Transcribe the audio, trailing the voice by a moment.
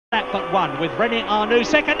lap but one, with Renè Arnaoux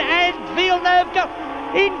second, and Villeneuve go.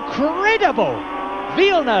 Incredible!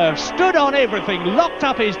 Villeneuve stood on everything, locked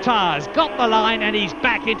up his tyres, got the line, and he's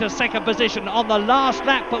back into second position on the last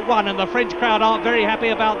lap but one, and the French crowd aren't very happy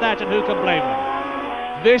about that, and who can blame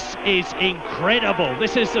them? This is incredible.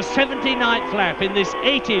 This is the 79th lap in this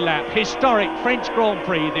 80-lap historic French Grand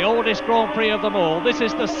Prix, the oldest Grand Prix of them all. This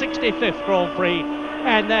is the 65th Grand Prix,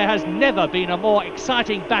 and there has never been a more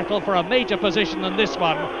exciting battle for a major position than this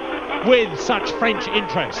one, with such French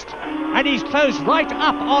interest. And he's closed right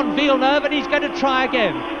up on Villeneuve, and he's going to try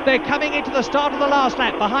again. They're coming into the start of the last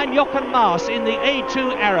lap behind Jochen Mass in the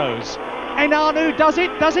A2 Arrows. And Arnaoux does it,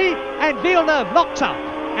 does he? And Villeneuve locks up.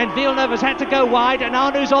 And Villeneuve has had to go wide, and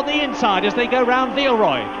Arnaoux's on the inside as they go round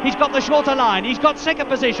Villeroy. He's got the shorter line, he's got second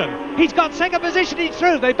position. He's got second position, he's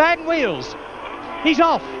through, they bang wheels. He's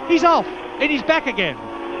off, and he's back again.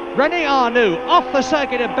 Renè Arnaoux off the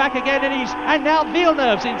circuit and back again, and now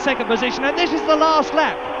Villeneuve's in second position, and this is the last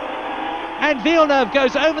lap. And Villeneuve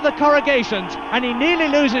goes over the corrugations, and he nearly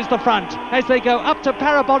loses the front as they go up to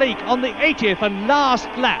Parabolique on the 80th and last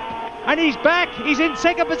lap. And he's back, he's in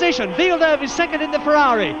second position. Villeneuve is second in the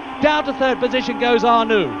Ferrari. Down to third position goes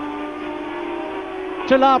Arnaoux.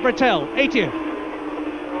 To La Bretelle, 80th.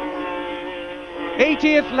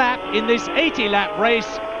 80th lap in this 80-lap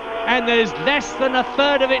race, and there's less than a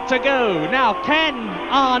third of it to go. Now, can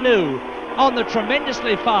Arnaoux, on the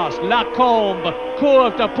tremendously fast La Combe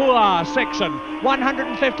Courbe de Pouar section,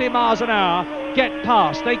 150 miles an hour, get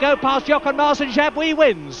past? They go past Jochen Mass, and Jabouille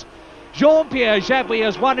wins. Jean-Pierre Jabouille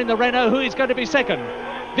has won in the Renault. Who is going to be second?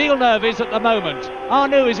 Villeneuve is at the moment.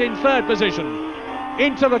 Arnaoux is in third position.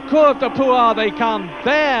 Into the Courbe de Pouar they come.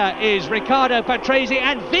 There is Riccardo Patrese,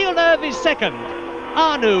 and Villeneuve is second.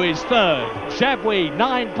 Arnaoux is third. Jabouille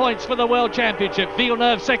 9 points for the World Championship.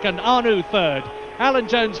 Villeneuve second, Arnaoux third. Alan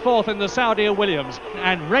Jones fourth in the Saudi Williams.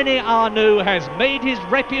 And Renè Arnaoux has made his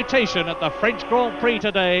reputation at the French Grand Prix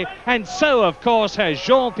today, and so of course has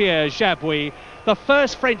Jean-Pierre Jabouille, the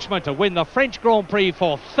first Frenchman to win the French Grand Prix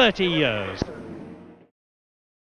for 30 years.